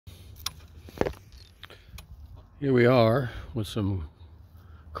Here we are with some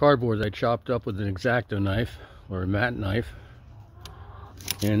cardboard I chopped up with an X-Acto knife or a mat knife,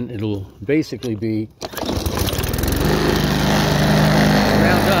 and it'll basically be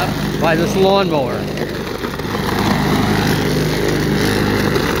ground up by this lawnmower.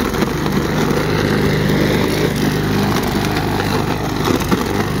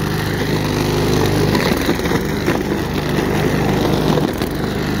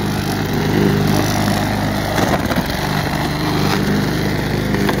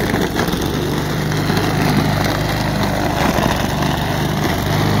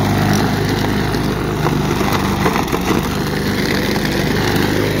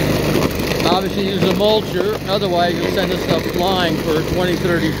 Obviously use a mulcher, otherwise you'll send this stuff flying for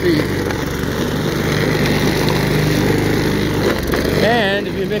 20-30 feet. And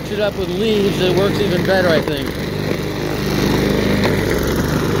if you mix it up with leaves, it works even better, I think.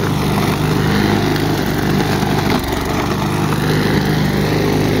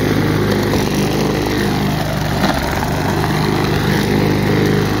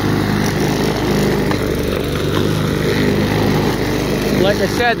 Like I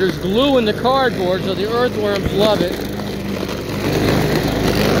said, there's glue in the cardboard, so the earthworms love it.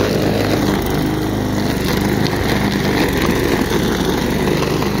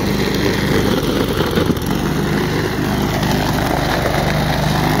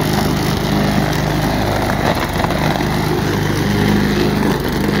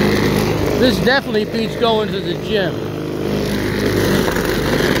 This definitely beats going to the gym.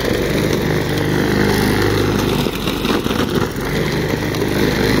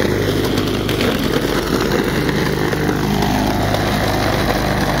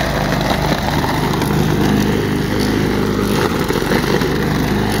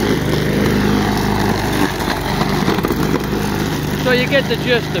 So you get the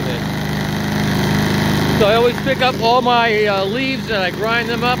gist of it. So I always pick up all my leaves and I grind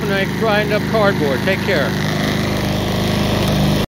them up and I grind up cardboard. Take care.